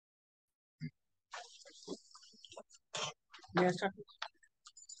May I start?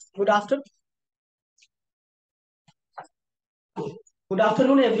 Good afternoon. Good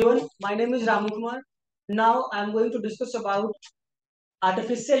afternoon, everyone. My name is Ramu Kumar. Now I am going to discuss about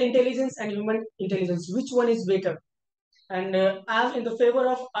artificial intelligence and human intelligence. Which one is better? And I am in the favor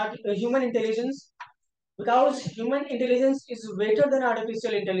of human intelligence because human intelligence is better than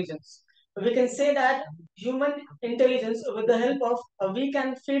artificial intelligence. We can say that human intelligence, with the help of, we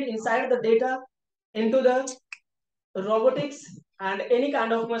can feed inside the data into the robotics and any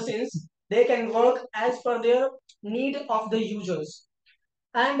kind of machines. They can work as per their need of the users.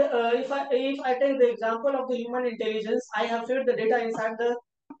 And if I take the example of the human intelligence, I have fed the data inside the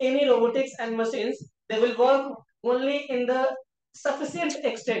any robotics and machines. They will work only in the sufficient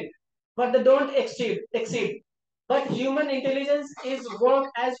extent, but they don't exceed. But human intelligence is work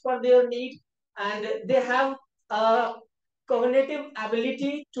as per their need, and they have a cognitive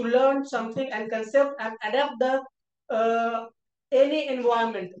ability to learn something and concept and adapt the any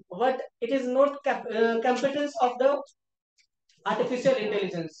environment. But it is not competence of the artificial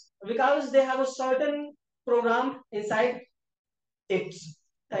intelligence because they have a certain program inside it.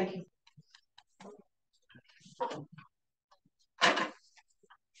 Thank you.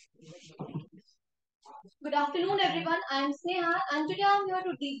 Good afternoon, everyone. I am Sneha, and today I am here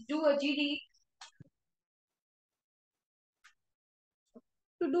to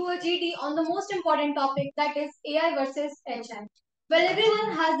do a GD on the most important topic, that is AI versus HI. Well,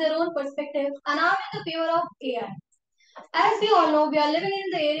 everyone has their own perspective, and I am in the favor of AI. As we all know, we are living in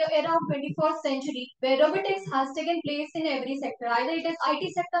the era of 21st century where robotics has taken place in every sector, either it is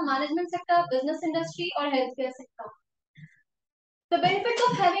IT sector, management sector, business industry, or healthcare sector. The benefit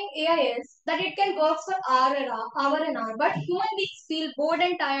of having AI is that it can work for hour and hour, but human beings feel bored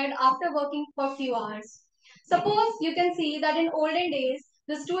and tired after working for few hours. Suppose you can see that in olden days,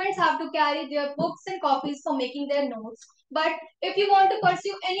 the students have to carry their books and copies for making their notes. But if you want to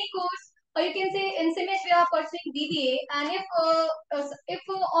pursue any course, or you can say in CIMAGE we are pursuing BBA, and if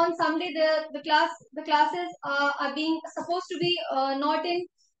on Sunday the classes are being supposed to be not in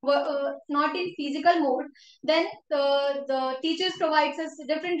physical mode, then the teachers provides us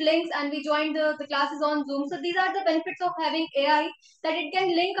different links and we join the classes on Zoom. So these are the benefits of having AI, that it can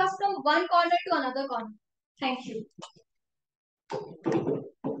link us from one corner to another corner. Thank you.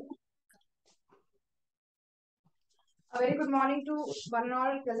 A very good morning to one and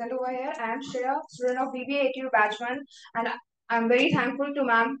all present over here. I am Shreya, student of BBA Batch 1, and I am very thankful to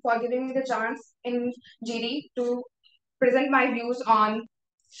ma'am for giving me the chance in GD to present my views on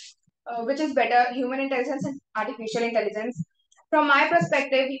which is better, human intelligence and artificial intelligence. From my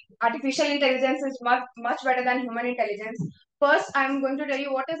perspective, artificial intelligence is much better than human intelligence. First, I am going to tell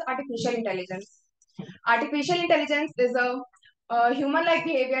you what is artificial intelligence. Artificial intelligence is a human-like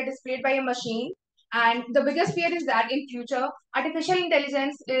behavior displayed by a machine, and the biggest fear is that in future, artificial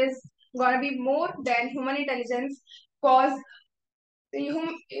intelligence is going to be more than human intelligence because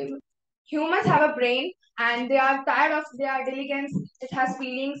humans have a brain and they are tired of their diligence. It has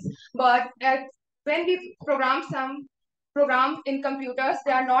feelings, but when we program in computers,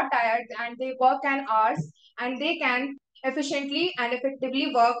 they are not tired and they work an hours and they can efficiently and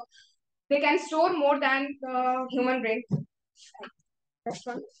effectively work. They can store more than human brain. Next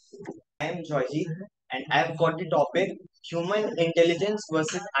one. I am Georgie and I have got the topic human intelligence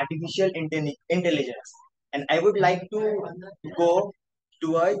versus artificial intelligence. And I would like to go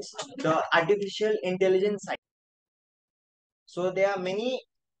towards the artificial intelligence side. So there are many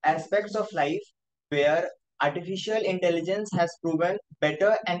aspects of life where artificial intelligence has proven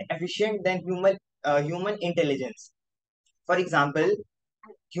better and efficient than human intelligence. For example,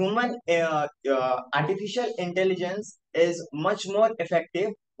 artificial intelligence is much more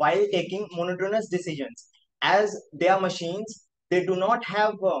effective while taking monotonous decisions, as they are machines. They do not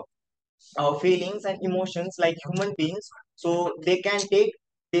have feelings and emotions like human beings, so they can take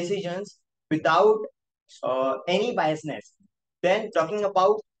decisions without any biasness. Then talking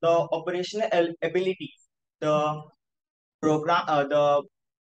about the operational ability, the the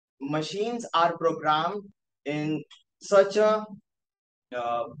machines are programmed in such a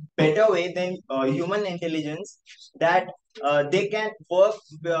better way than human intelligence, that they can work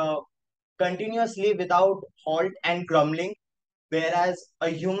continuously without halt and grumbling, whereas a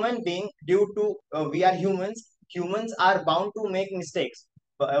human being, due to we are humans are bound to make mistakes.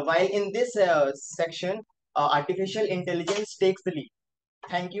 While in this section, artificial intelligence takes the lead.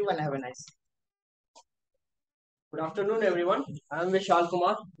 Thank you and have a nice day. Good afternoon, everyone. I am Vishal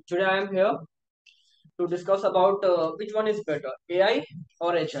Kumar. Today I am here to discuss about which one is better, AI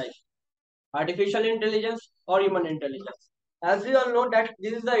or HI, artificial intelligence or human intelligence. As we all know that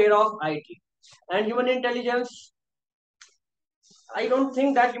this is the era of IT, and human intelligence I don't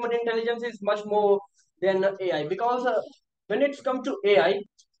think that human intelligence is much more than AI, because when it's come to AI,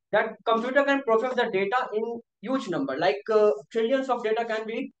 that computer can process the data in huge number, like trillions of data can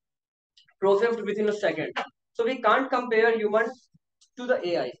be processed within a second. So we can't compare human to the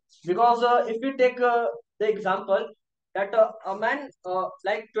AI, because if we take the example that a man,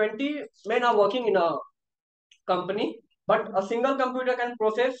 like 20 men are working in a company, but a single computer can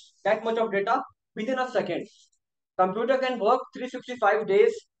process that much of data within a second. Computer can work 365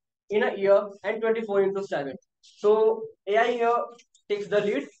 days in a year and 24 into 7. So AI here takes the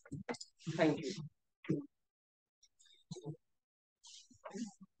lead. Thank you.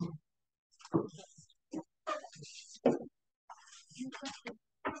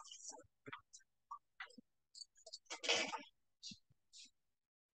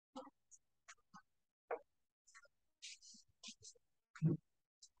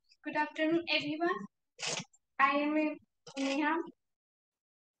 Good afternoon, everyone. I am Neha.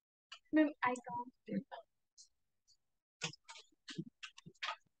 I can't.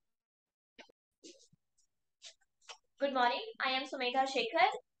 Good morning. I am Sumedha Shekhar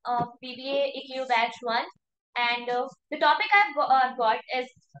of BBA EQ Batch 1, and the topic I've got is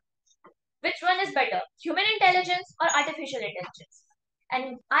which one is better, human intelligence or artificial intelligence?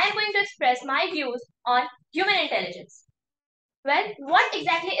 And I am going to express my views on human intelligence. Well, what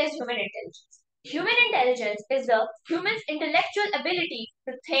exactly is human intelligence? Human intelligence is the human's intellectual ability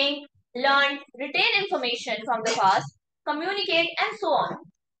to think, learn, retain information from the past, communicate, and so on.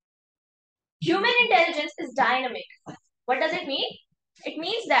 Human intelligence is dynamic. What does it mean? It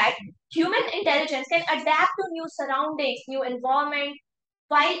means that human intelligence can adapt to new surroundings, new environment,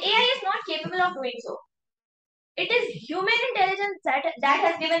 while AI is not capable of doing so. It is human intelligence that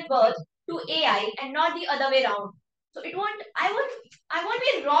has given birth to AI and not the other way around. So I won't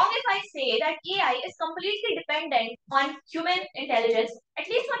be wrong if I say that AI is completely dependent on human intelligence, at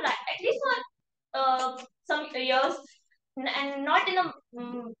least for some years, and not in a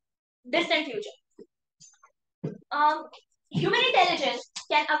distant future. Human intelligence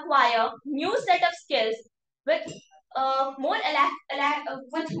can acquire new set of skills with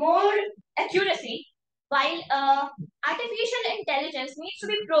with more accuracy, while artificial intelligence needs to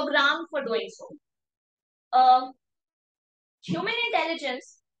be programmed for doing so. Human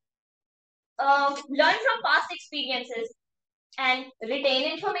intelligence learn from past experiences and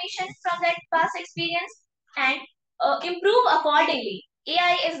retain information from that past experience and improve accordingly.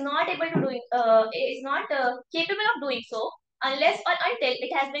 AI is not able to doing is not capable of doing so unless or until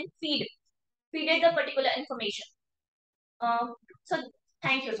it has been feeded the particular information. So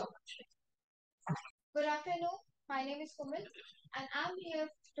thank you so much. Good afternoon. My name is Kumil, and I'm here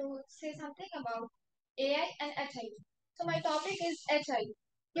to say something about AI and HI. So my topic is HI,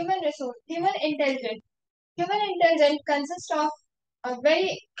 human resource, human intelligence. Human intelligence consists of a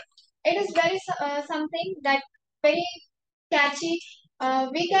very. It is very something that very catchy.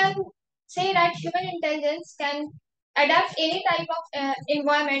 We can say that human intelligence can adapt any type of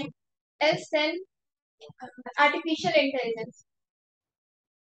environment else than artificial intelligence.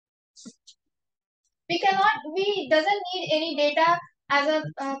 We doesn't need any data as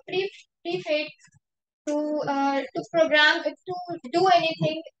a prefed to program to do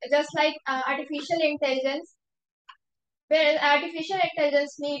anything, just like artificial intelligence, whereas artificial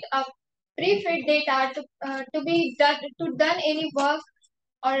intelligence need a prefed data to be done any work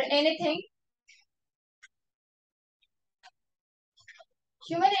or anything.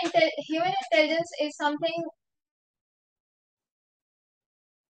 Human intelligence is something.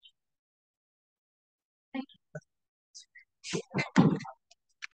 Thank you.